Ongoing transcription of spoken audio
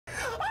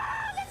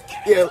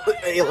Yeah,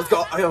 hey, let's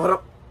go. Hey, what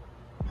up?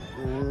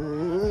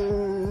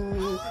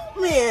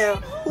 Man,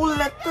 who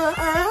let the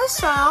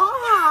ass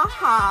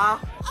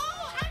out?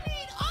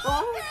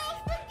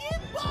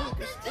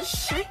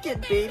 Just shake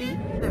it, baby.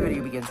 The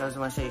video begins. I just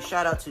want to say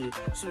shout out to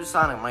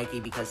Supersonic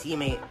Mikey because he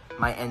made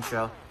my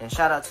intro, and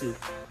shout out to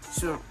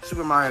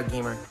Super Mario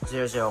Gamer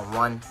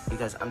 001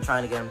 because I'm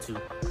trying to get him to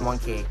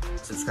 1K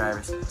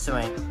subscribers. So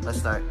anyway, let's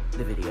start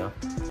the video.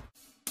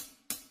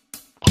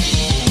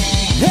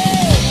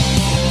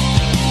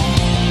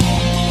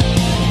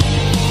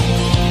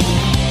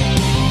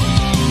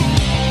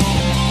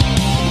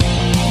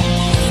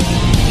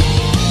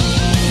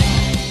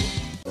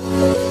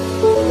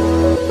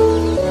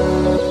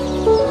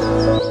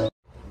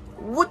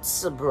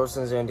 What's up, bros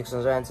and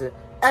Dixons? We're into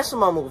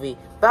SML movie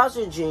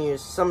Bowser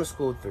Jr.'s Summer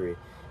School 3.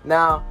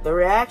 Now, the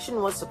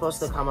reaction was supposed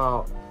to come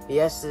out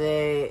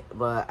yesterday,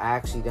 but I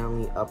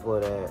accidentally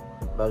uploaded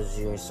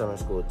Bowser Jr.'s Summer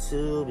School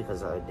 2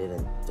 because I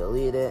didn't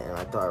delete it, and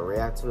I thought I'd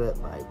react to it,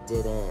 but I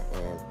didn't,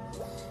 and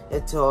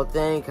it's the whole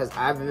thing because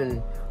I've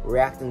been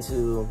reacting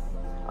to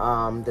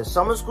the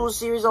Summer School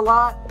series a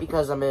lot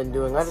because I've been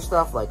doing other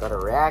stuff like other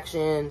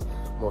reactions,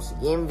 mostly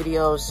game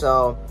videos.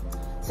 So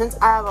since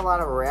I have a lot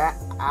of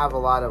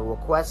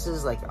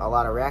requests, like a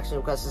lot of reaction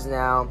requests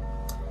now,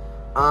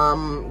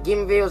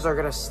 gaming videos are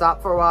gonna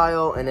stop for a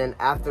while, and then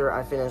after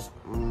I finish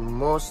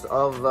most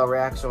of the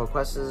reaction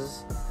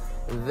requests,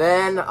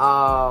 then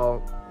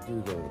I'll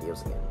do game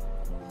videos again.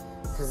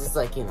 Cause it's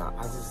like, you know,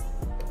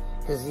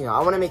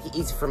 I want to make it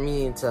easy for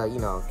me to, you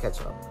know,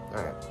 catch up.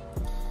 All right.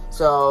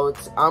 So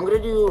I'm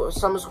gonna do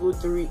Summer School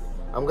 3.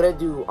 I'm gonna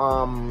do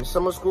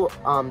Summer School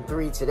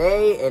 3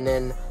 today, and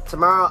then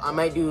tomorrow I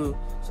might do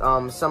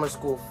Summer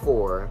School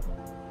 4,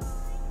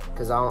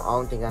 because I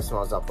don't think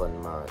SML's uploading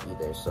tomorrow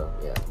either. So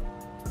yeah.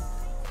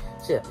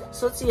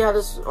 So let's see how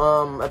this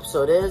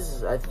episode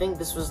is. I think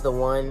this was the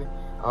one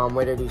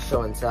where they do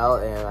show and tell,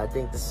 and I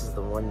think this is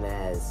the one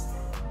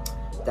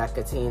that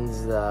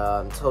contains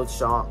the Toad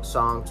song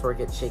 "Twerk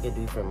It, Shake It,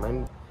 Do It for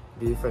Money,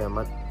 Do It for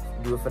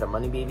the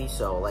Money, Baby."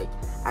 So like,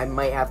 I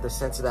might have to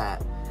censor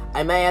that.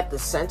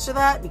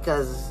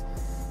 Because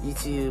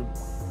YouTube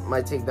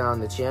might take down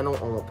the channel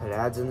and won't put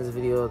ads in this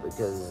video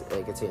because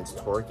it contains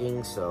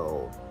twerking.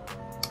 So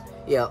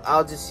yeah,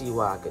 I'll just see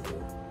what I could do.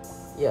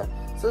 Yeah,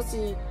 so let's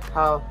see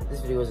how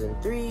this video is in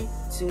 3,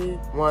 2,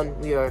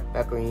 1. We are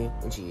macaroni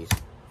and cheese.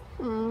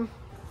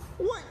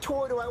 What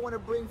toy do I want to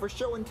bring for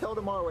show and tell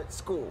tomorrow at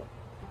school?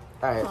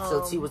 Alright, so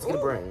let's see what's gonna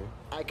bring.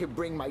 I could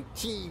bring my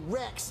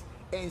T-Rex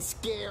and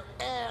scare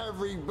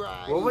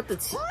everybody. What would the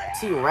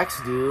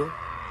T-Rex do?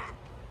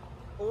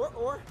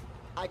 Or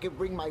I could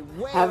bring my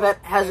whale.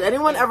 Has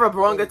anyone ever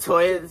brought a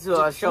toy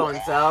to a show and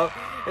tell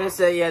and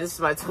say, yeah, this is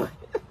my toy?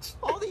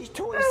 All these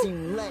toys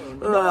seem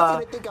lame.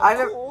 I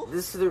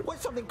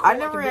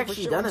never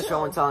actually done a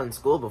show and tell in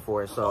school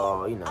before,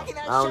 so you know,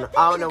 I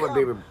don't know what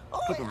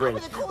people bring.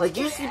 Like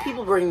usually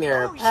people bring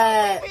their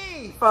pet,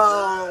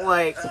 phone,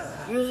 like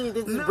usually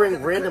they just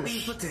bring random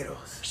Chef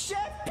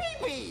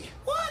Pee-Pee!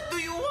 What do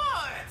you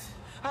want?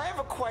 I have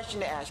a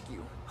question to ask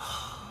you.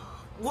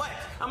 What?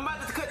 I'm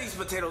about to cut these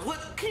potatoes.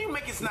 What? Can you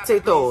make it snap?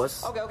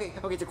 Potatoes. Okay,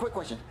 it's a quick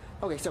question.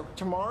 Okay, so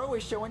tomorrow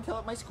is show and tell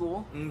at my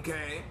school.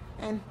 Okay.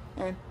 And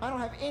I don't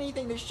have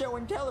anything to show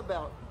and tell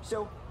about.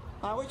 So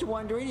I was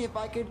wondering if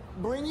I could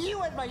bring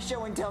you at my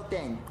show and tell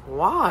thing.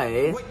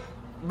 Why? Wait,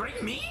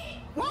 bring me?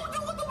 Why would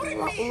you want to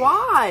bring me?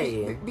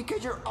 Why?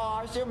 Because you're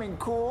awesome and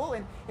cool,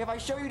 and if I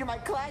show you to my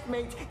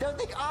classmates, they'll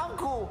think I'm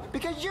cool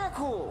because you're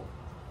cool.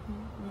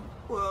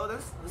 Well,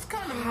 that's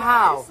kind of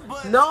how?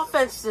 Nice, but no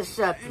offense to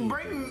Chef Pee.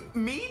 Bring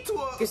me to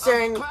a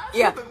considering,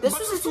 yeah, this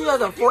was in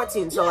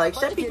 2014, so like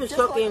Chef Pee's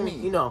cooking,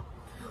 you know,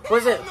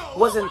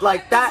 wasn't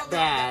like that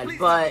bad,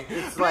 but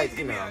it's like,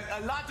 you know,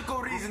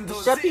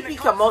 Chef Pee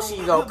can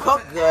mostly go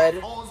cook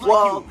good.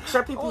 Well,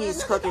 Chef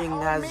Pee's cooking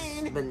has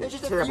been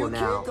terrible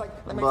now,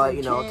 but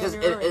you know, because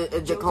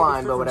it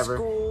declined or whatever.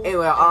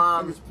 Anyway,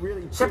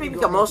 Chef Pee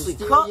can mostly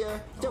cook,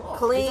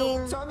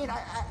 clean.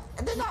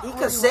 He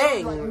can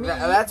sing.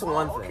 That's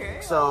one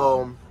thing.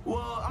 So,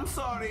 well, I'm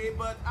sorry,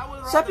 but I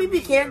was Chef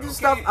Pee can't do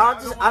stuff. I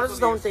just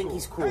don't think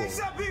he's cool. Hey,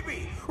 Chef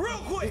Pee, real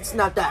quick. It's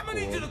not that I'm cool.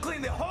 gonna need you to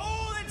clean the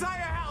whole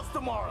entire house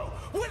tomorrow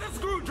with a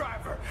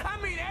screwdriver.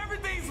 I mean,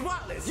 everything's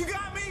spotless. You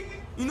got me?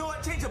 You know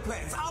what? Change your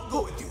plans. I'll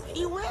go with you.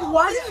 You will?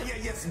 What?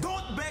 Yes.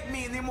 Don't beg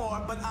me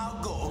anymore, but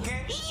I'll go,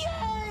 okay?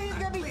 Yay! It's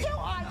gonna be so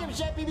awesome.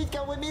 Chef Pee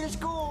come with me to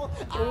school.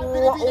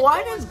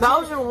 Why does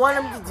Bowser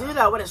want him to do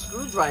that with a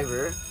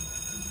screwdriver?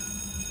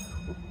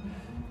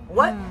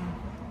 What?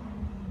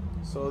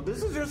 So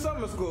this is your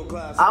summer school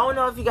class. I don't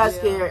know if you guys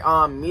can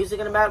hear music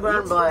in the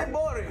background, but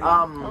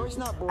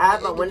I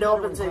have my window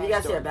open, so if you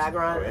guys hear a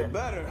background,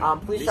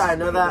 please try to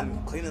know that.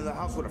 Cleaning the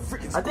house with a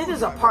freaking I think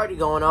there's a party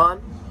going on.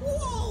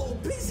 Whoa,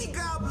 PC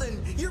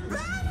Goblin, you're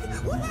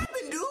back? What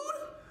happened, dude?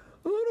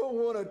 I don't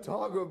want to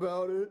talk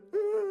about it.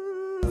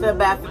 Feel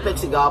bad for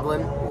Pixie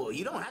Goblin. Well,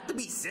 you don't have to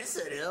be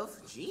sensitive.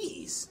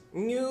 Jeez.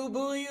 Oh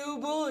boy.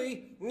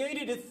 I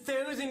did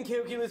 1,000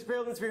 calculus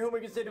problems for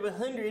homework instead of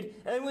 100.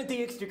 I want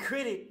the extra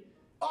credit.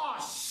 Oh,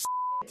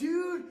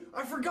 Dude,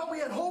 I forgot we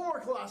had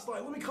homework last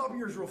night. Let me copy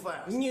yours real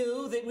fast.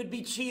 No, that would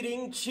be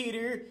cheating.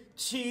 Cheater.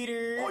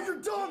 Cheater. Oh,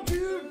 you're dumb,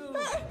 dude.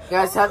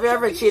 Guys, have you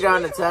ever cheated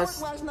on a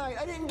test? Last night,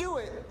 I didn't do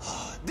it.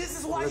 This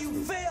is why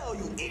you fail,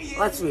 you idiot.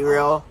 Let's be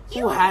real.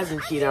 Who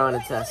hasn't cheated on a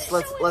test?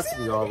 Let's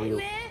be all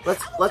real.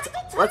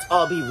 Let's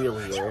all be real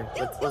here.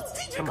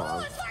 Let's come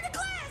on.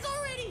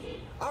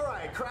 All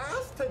right,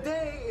 class.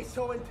 Today is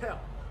show and tell.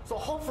 So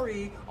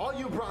hopefully, all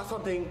you brought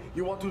something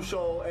you want to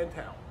show and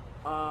tell.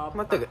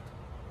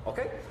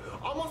 Okay?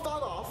 I'm gonna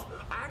start off.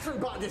 I actually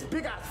bought this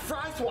big ass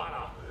fry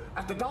swatter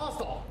at the dollar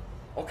store.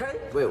 Okay?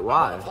 Wait,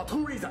 why? For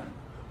two reasons.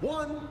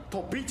 One,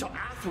 to beat your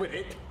ass with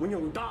it when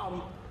you're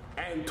dumb.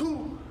 And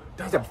two,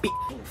 there's a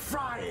fucking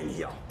fry in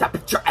here. That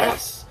beat your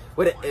ass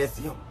with it if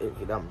you're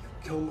dumb.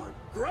 Kill my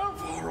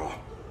grandfather.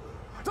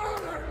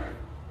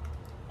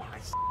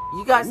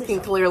 You guys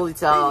can clearly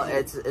tell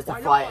it's a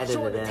fly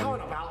edited in.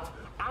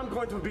 I'm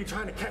going to be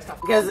trying to catch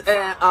that. Because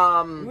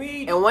and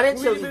when it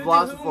shows these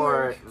vlogs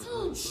before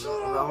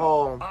the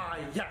whole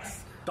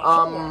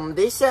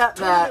they said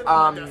that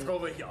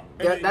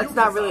that's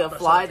not really a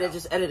fly, they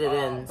just edited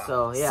in,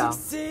 so yeah.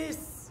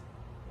 Success!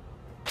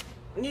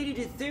 Needed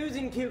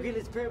 1,000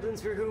 calculus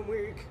problems for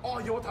homework. Oh,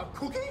 you want a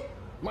cookie?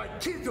 My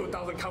kids do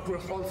 1,000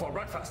 calculus problems for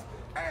breakfast.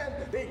 And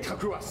they eat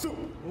calculus soup.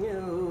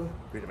 No.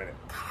 Wait a minute.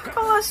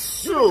 Calculus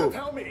soup. You mean to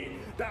tell me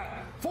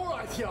that Four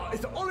Eyes here is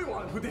the only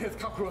one who did his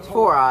calculus homework?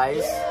 Four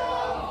Eyes.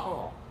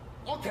 Oh.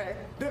 Okay,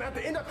 then at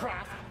the end of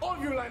class, all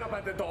of you line up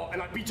at the door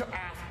and I beat your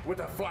ass with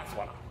a fly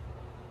swatter.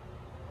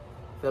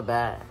 Feel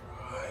bad.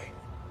 Right.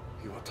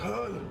 Your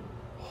turn.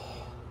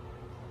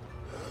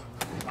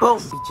 Boom.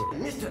 Beat your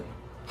ass. Listen.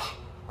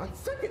 On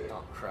second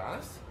thought,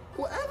 class,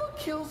 whoever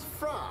kills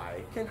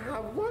Fry can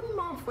have 1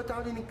 month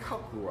without any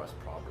calculus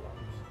problems.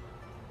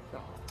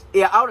 No.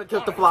 Yeah, I would have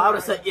killed the fly. I would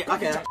have said, yeah,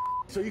 okay.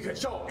 So you can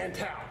show and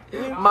tell.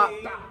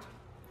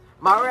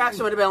 My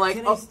reaction would have been like,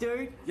 Can oh, I start?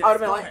 I would have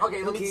been like,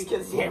 okay, let me just kill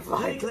this here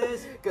fly. Hi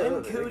class,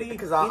 I'm Cody.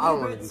 Because I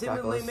don't want to do some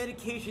of my calculus.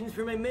 medications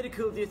for my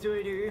medical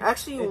disorder.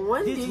 Actually,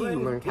 when This did you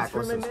one learn is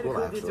calculus for in my school,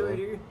 medical actually?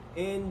 disorder,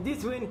 and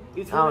this one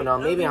is for I don't my know,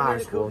 maybe in other high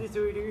medical school.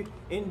 disorder,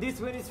 and this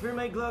one is for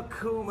my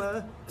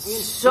glaucoma.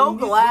 So and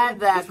this glad one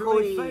that is for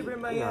Cody, my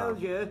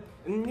fibromyalgia,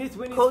 and this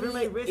one is Cody, for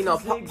my restless you know,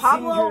 leg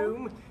Pablo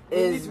syndrome, and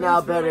is this now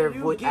one's for my better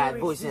Lou at Gehrig's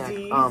voicing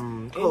disease,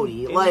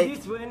 Cody. and Like,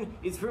 this one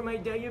is for my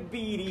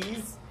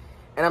diabetes.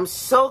 and I'm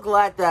so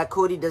glad that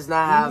Cody does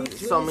not And have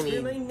this so one is many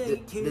for my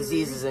night terror,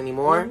 diseases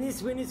anymore. And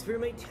this one is for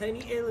my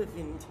tiny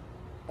elephant.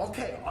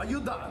 Okay, are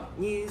you done?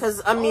 Yes.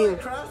 Because I mean,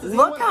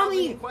 look how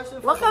many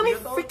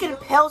freaking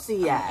pills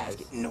he has.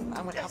 No,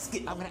 I'm gonna ask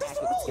it. I'm gonna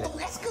ask it.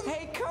 Let's get it.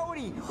 Hey,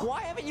 Cody,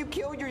 why haven't you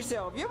killed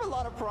yourself? You have a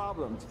lot of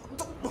problems.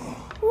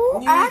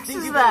 Who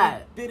axes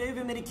that? But I have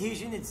a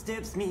medication that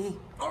stops me.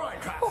 All right,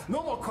 class.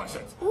 No more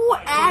questions. Who All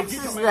right, Cody,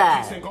 axes get your that?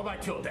 medication and go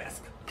back to your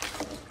desk.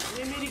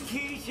 The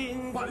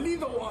medication. But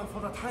leave the one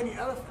for the tiny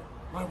elephant.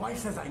 My wife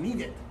says I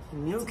need it.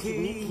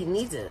 Okay. He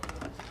needs it.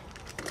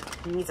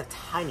 He needs a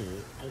tiny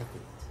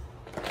elephant.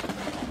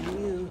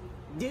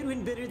 That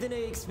went better than I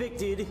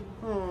expected.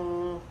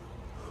 Who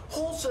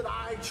should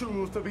I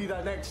choose to be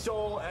the next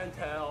show and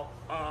tell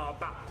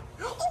about?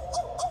 Me,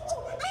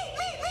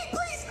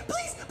 please,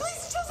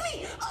 choose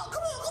me. Oh,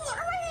 come on, I'm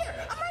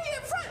right here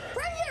in front,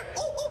 right here.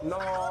 No,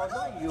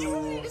 not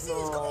you.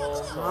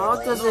 No.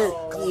 How doesn't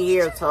he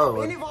hear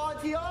Toad? Any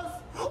volunteers?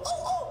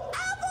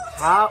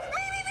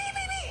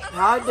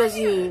 How does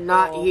he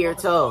not hear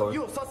Toad?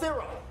 You,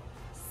 Cicero.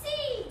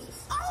 See?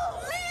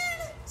 Oh,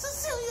 man.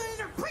 Cecilia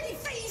and her pretty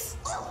face.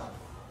 Oh.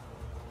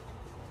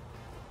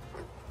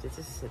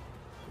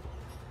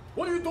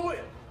 What are you doing?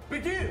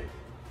 Begin.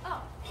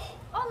 Oh,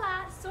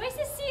 hola, soy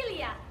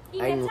Cecilia. Y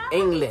En me trajo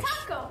English.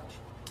 taco.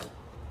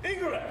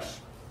 English.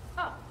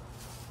 Oh.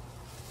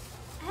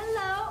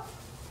 Hello.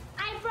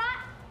 I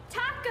brought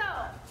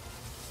taco.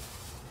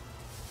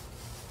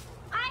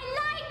 I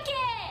like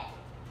it.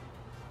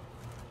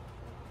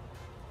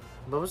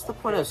 What was the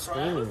point of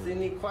screaming?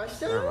 Any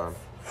questions? Never mind.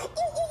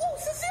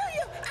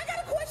 Cecilia, I got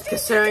a question.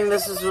 Considering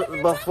this is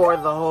before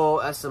the whole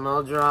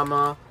SML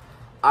drama,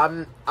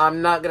 I'm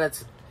not gonna.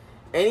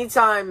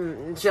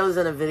 Anytime Chill's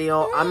in a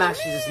video, I'm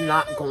actually just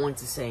not going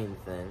to say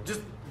anything.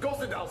 Just go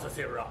sit down,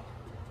 Cicero.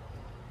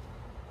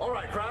 All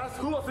right, class.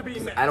 Who wants to be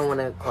next? I don't want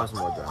to cause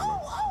more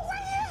drama. Oh,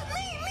 right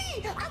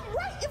here. Me. I'm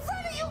right in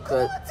front of you. Come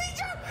But on,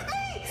 teacher.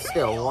 Me.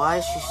 still, why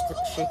is she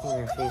shaking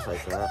her face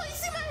like Come on, that? you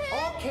see my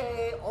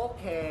head?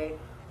 Okay.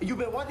 You've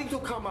been wanting to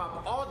come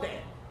up all day.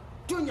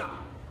 Junior,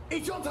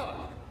 it's your turn.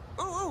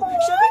 Ooh,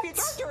 Chef Baby,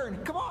 it's our turn.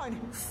 Come on.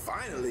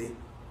 Finally.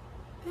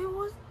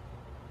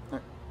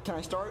 Can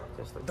I start?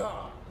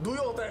 Duh. Do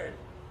your thing.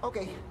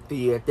 Okay. Do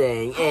your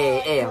thing.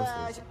 Hey,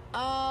 Class,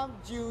 I'm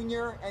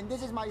Junior, and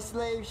this is my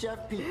slave,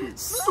 Chef Pee.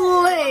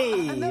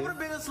 Slave! I've never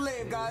been a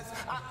slave, guys.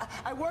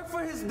 I work for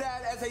his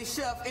dad as a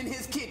chef in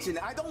his kitchen.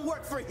 I don't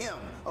work for him,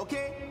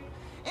 okay?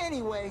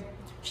 Anyway,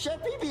 Chef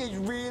Pee is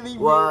really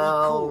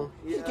Well,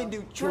 cool. He can do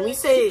tricks. Can we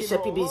say he can Chef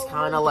roll Pee-Pee's over,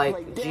 kind he of can like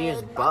play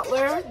Junior's dead.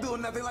 butler? I'm not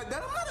doing nothing like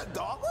that. I'm not a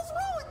dog. What's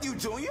wrong with you,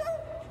 Junior?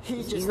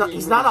 He's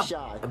not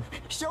shy.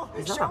 Show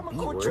he's him not a a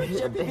cool B-word, trick,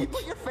 he's a Jimmy. bitch.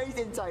 Put your face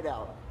inside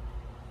out.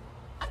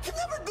 I can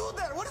never do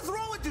that. What is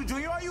wrong with you,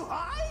 Junior? Are you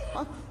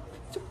high?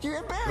 You're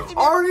embarrassing me.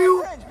 Are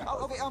you?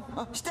 Oh, okay,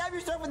 stab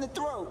yourself in the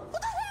throat.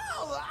 What the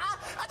hell?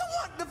 I don't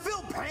want to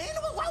feel pain.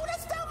 Why would I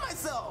stab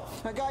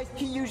myself? Guys,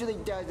 he usually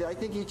does it. I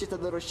think he's just a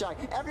little shy.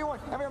 Everyone,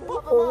 pop him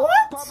What?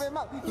 up. Pop him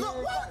up. Look,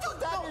 why would you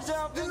Stab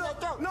yourself in the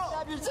throat. No.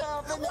 Stab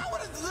yourself in the Why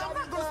would I'm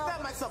not going to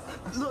stab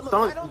myself. Look,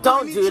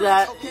 Don't any do tricks,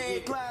 that. Okay,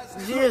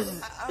 class. She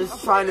is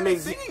trying to make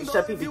singing, shut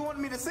If you people. want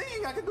me to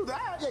sing, I can do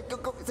that. Yeah,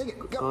 go, sing it.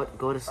 Go.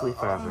 Go to sleep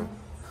forever.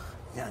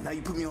 Yeah, now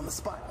you put me on the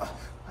spot.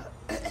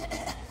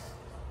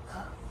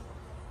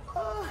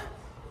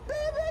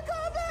 Baby,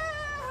 come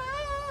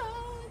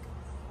back.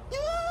 You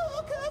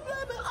can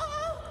blame it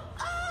all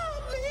on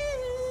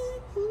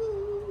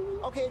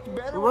me. Okay, it's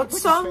better. when What you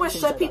put song your was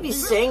face Shut inside People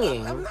out.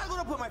 singing? I'm not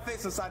going to put my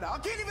face inside out. I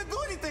can't even do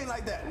anything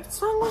like that. What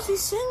song was he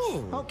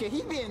singing? Okay,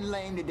 he's being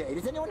lame today.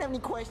 Does anyone have any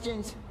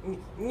questions?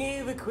 I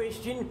have a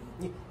question.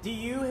 Do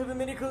you have a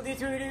medical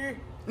disorder?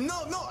 No,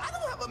 I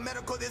don't have a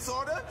medical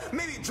disorder.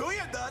 Maybe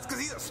Junior does, because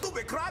he's a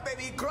stupid crybaby.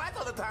 He cries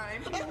all the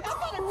time. I'm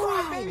not a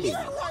crybaby. You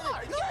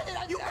are.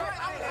 You cry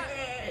all the time.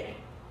 Hey,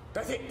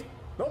 that's it.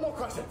 No more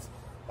questions.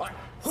 All right.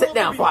 Sit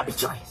down, Bobby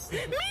Joyce. Me!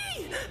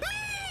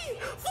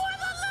 For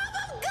the love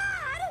of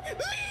God!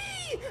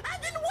 Me!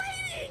 I've been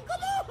waiting!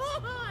 Come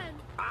on!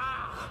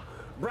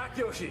 Black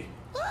Yoshi.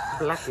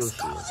 Black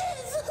Yoshi.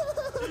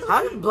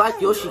 How did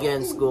Black Yoshi get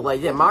in school?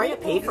 Like, did Mario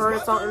pay for it or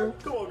something?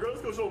 Come on, girl.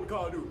 Let's go show them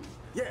Call of Duty.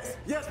 Yes,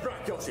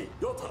 Black Yoshi.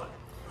 Your time.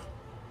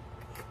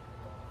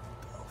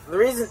 The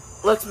reason,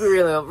 let's be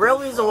real, the real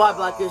reason why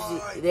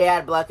they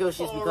had Black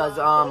Yoshi is because,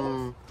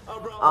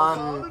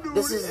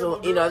 this is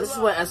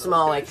when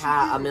SML, like,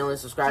 had 1 million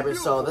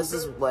subscribers, so this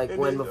is, like,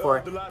 when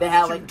before they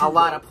had, like, a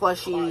lot of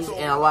plushies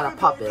and a lot of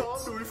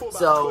puppets,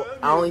 so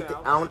I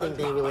don't think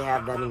they really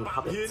have that many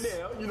puppets,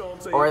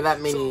 or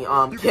that many,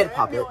 kid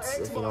puppets,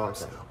 if you know what I'm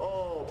saying.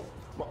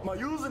 My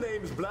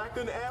username is Black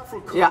and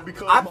Afro. Yeah,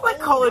 because I play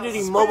Call of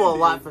Duty Mobile a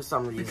lot for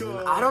some reason.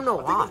 because I don't know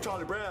I think why. it's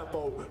Charlie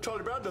Brown,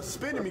 Charlie Brown just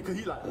suspended me because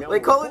he like.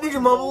 Like, Call of Duty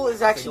Mobile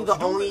is actually the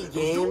only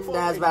game that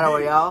has Battle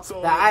Royale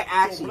that I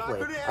actually play.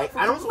 Like,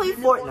 I don't play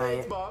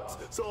Fortnite.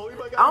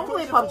 I don't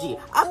play PUBG.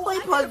 I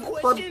played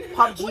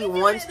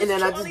PUBG once and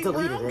then I just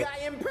deleted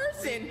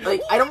it.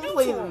 Like, I don't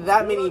play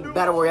that many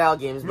Battle Royale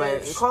games,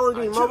 but in Call of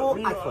Duty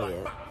Mobile, I play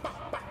it.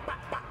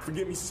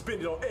 Forget me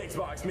suspended on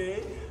Xbox, man.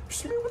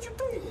 Man, what you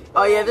think?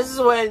 Oh yeah, this is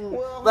when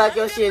Black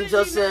Yoshi and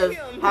Joseph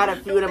had a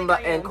feud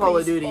in Call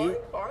of Duty.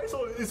 Alright,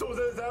 so is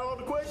that all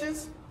the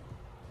questions?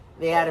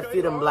 They had a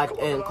feud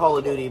in Call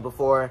of Duty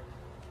before.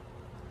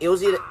 It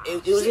was either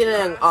in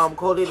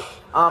Call of Duty,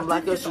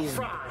 Black Yoshi's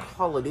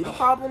Call of Duty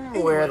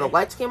problem where the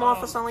lights came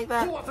off or something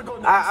like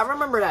that. I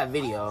remember that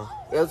video.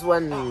 It was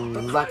when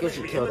Black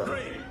Yoshi killed him,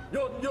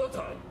 Your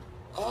time.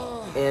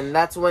 and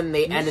that's when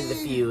they ended the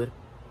feud.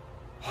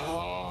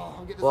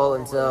 Well,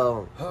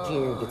 until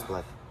Junior gets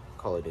Black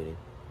Call of Duty.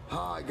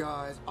 Hi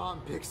guys,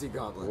 I'm Pixie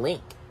Goblin.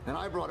 Link. And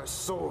I brought a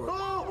sword.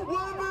 Oh,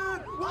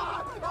 woman!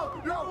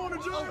 What? You're going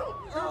to jail!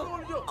 You're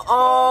going to jail!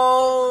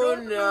 Oh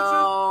You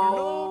no!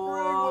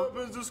 don't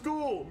bring weapons to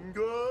school,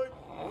 okay?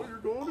 Oh, you're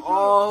going to jail. Oh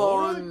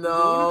All right,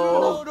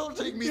 no! Don't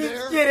take me there.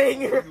 Just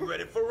kidding! You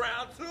ready for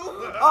round 2?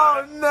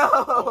 Oh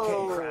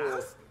no!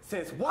 Class,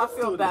 since I one feel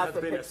student bad has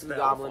for been Pixie expelled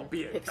Goblin. for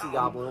being Pixie dumb,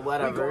 Goblin, we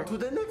whatever. go to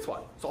the next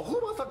one. So who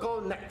wants to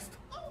go next?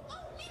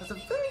 There's a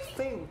very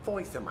faint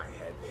voice in my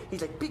head.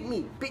 He's like, pick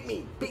me, pick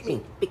me, pick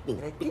me. Pick me,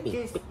 And I pick think me,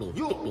 it's pick me,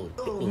 you. pick me,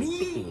 pick me,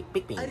 Me?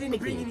 pick me, I didn't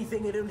pick bring me.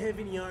 anything. I don't have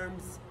any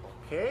arms.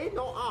 Okay,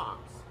 no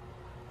arms.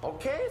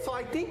 Okay, so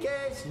I think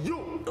it's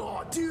you.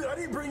 Oh, dude, I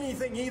didn't bring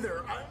anything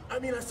either. I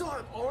mean, I still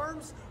have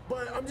arms,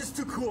 but I'm just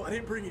too cool. I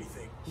didn't bring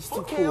anything. He's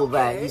too cool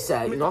that he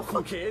said, you know,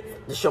 Okay.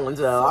 the show and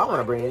tell, I want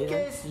to bring I think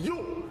anything. it's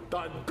you,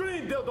 the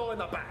green dildo in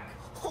the back.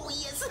 Oh,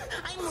 yes,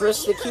 I'm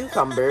Chris the ready.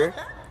 Cucumber.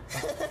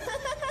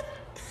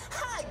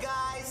 Hi,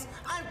 guys.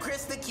 I'm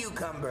Chris the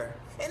Cucumber,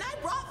 and I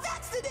brought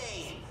facts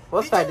today.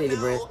 What fact did you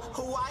you bring? know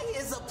Hawaii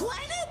is a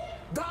planet?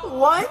 Down.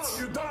 What? Down,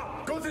 you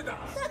down. Go sit down.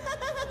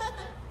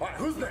 All right,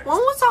 who's next? When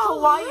was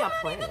Hawaii a I'm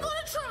planet? even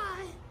gonna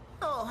try.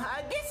 Oh,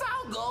 I guess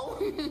I'll go.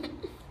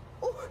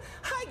 Oh,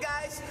 hi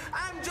guys,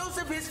 I'm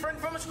Joseph, his friend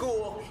from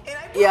school, and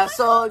I Yeah, brought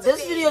so my this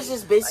today. video is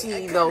just basically,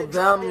 Like, I you know, kinda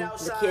dropped it the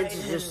outside kids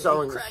are just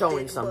and cracked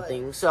showing it,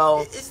 something. but So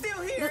it's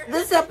still here.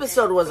 this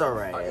episode was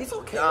alright. It's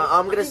okay.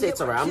 I'm gonna say it's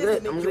alright. I'm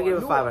gonna give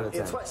it a 5 out of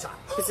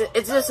 10.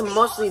 It's just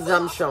mostly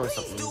them showing Please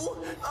something. do.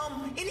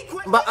 Any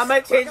questions? But I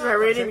might change my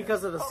rating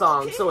because of the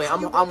song. So wait,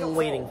 I'm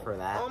waiting for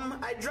that.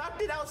 I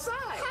dropped it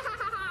outside.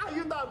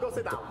 You down, go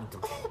sit down.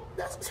 Oh,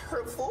 that's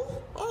hurtful.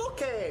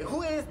 Okay,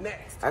 who is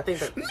next? I think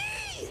that. Me!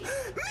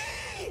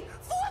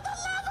 For the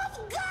love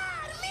of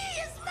God,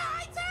 me is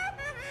my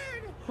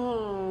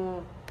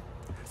turn!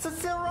 So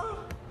Sarah,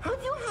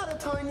 have you had a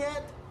turn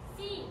yet?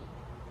 See.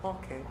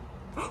 Okay.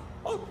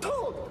 Oh,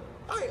 Toad!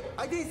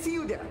 I didn't see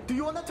you there. Do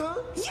you want a turn?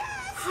 Yes!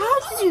 How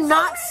did you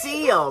not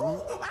see him? Are y'all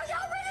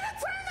ready to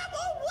turn up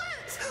or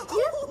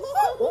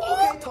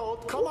what? Okay,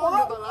 Toad, come on,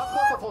 you're the last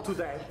person for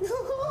today.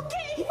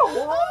 Okay, Hey! What's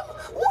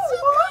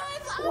up,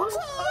 guys? I'm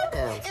Todd,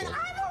 and I'm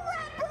a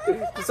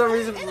rapper. For some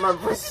reason, my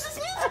voice. This is a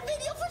music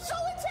video for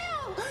show and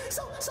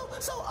tell.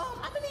 So,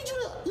 I'm gonna need you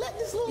to let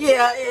this little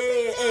Yeah.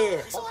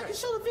 so I can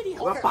show the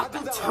video. We're about to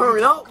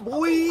turn up,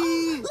 boy.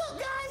 Look,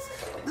 guys,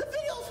 the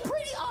video's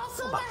pretty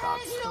awesome. I had,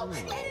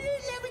 edited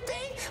and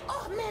everything.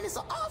 Oh man, it's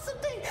an awesome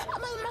thing.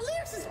 My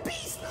lyrics is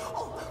beast.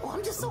 Oh,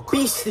 I'm just so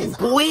Beastie,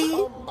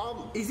 boy.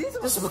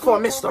 This is before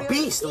Mr.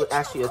 Beast was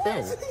actually a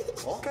thing.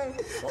 Okay.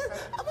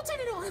 I'm gonna turn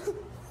it on.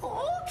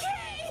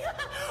 Okay.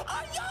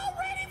 Are y'all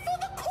ready for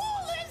the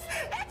coolest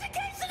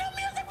educational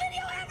music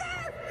video ever?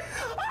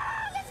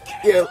 Let's get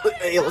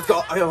it. Yeah, let's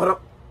go. Hey, hold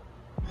up.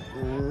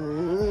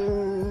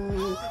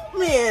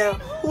 Man,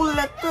 who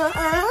let the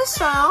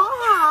ass out?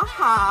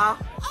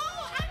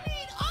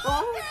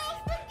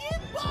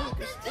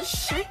 Just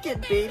shake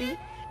it, baby.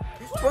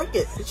 Twerk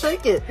it,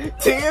 shake it.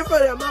 Do it for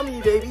the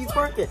money, baby.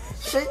 Twerk it,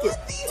 shake it.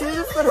 Do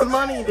it for the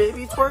money,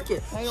 baby. Twerk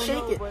it,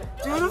 shake it.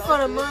 Do it for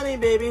the money,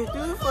 baby.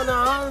 Do it for the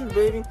hands,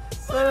 baby.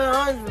 For the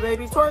hands,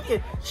 baby. Twerk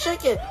it,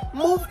 shake it.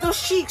 Move the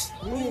cheeks.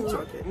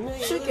 Twerk it,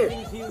 shake it.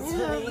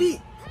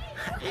 Beat.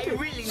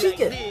 Shake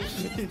it.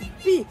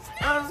 Beat.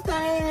 I'm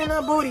standing in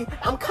a booty.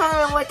 I'm kind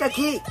of like a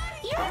geek.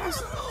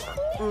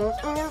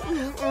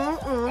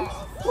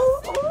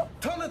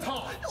 Turn it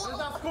on. It's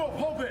not score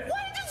pulpit.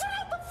 Why did you turn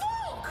out the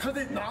phone? Cause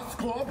it's not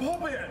score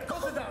pulpit. Go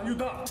sit down. You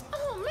done.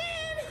 Oh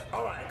man.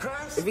 All right,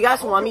 Crash. If you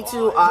guys want me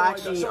to, I'll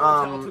actually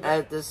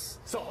edit this.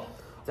 So,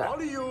 all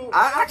of you.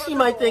 I actually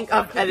might think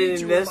of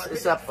editing this,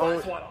 except for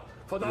not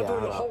doing the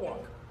Yeah.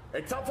 homework.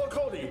 Except for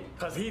Cody,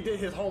 cause he did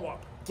his homework.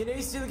 Can I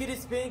still get a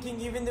spanking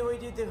even though I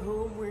did the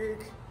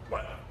homework?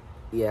 What?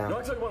 Yeah. You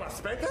actually want a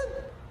spanking?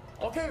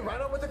 Okay, right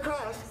up with the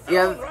Crash.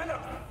 Yeah. Right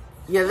up.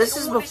 Yeah, this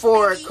is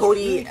before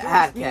Cody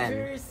had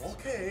Ken.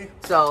 Okay.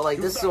 So, like,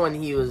 this is when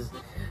he was...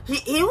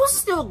 He was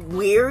still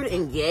weird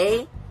and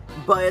gay,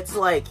 but it's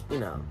like, he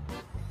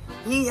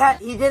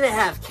didn't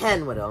have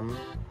Ken with him.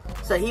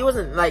 So he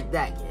wasn't, like,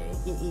 that gay.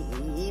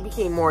 He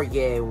became more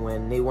gay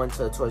when they went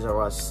to Toys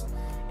R Us.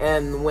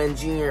 And when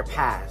Junior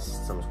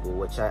passed summer school,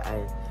 which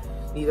I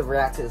need to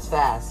react to this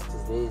fast,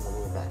 because they didn't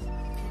move fast.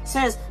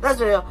 Says, that's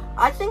video.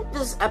 I think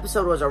this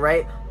episode was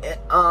alright.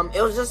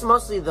 It was just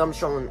mostly them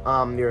showing,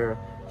 their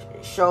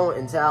show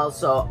and tell,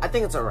 so I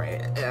think it's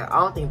alright. I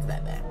don't think it's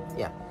that bad.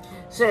 Yeah.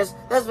 Says,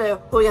 that's the video.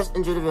 Hope you guys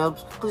enjoyed the video.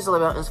 Please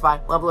leave out and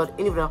subscribe, upload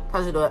any video,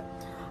 how to do it.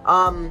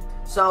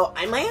 So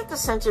I might have to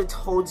censor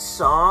Toad's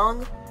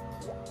song,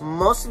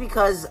 mostly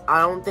because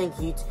I don't think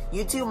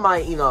YouTube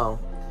might,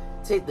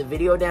 take the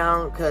video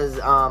down, because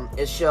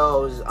it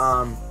shows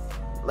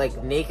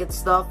like naked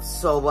stuff,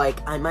 so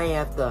like I might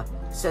have to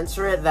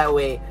censor it, that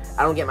way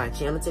I don't get my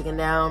channel taken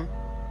down.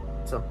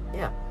 So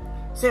yeah.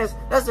 Serious,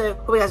 that's it.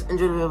 Hope you guys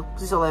enjoyed the video.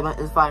 Please hit the like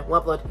button, it's fine.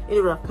 We'll upload any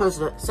video,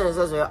 post it. Serious,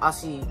 that's it. I'll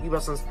see you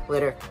wrestlers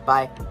later.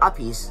 Bye.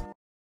 Peace.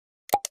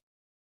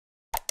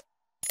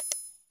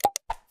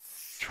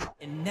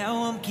 And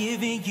now I'm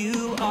giving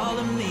you all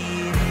of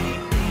me.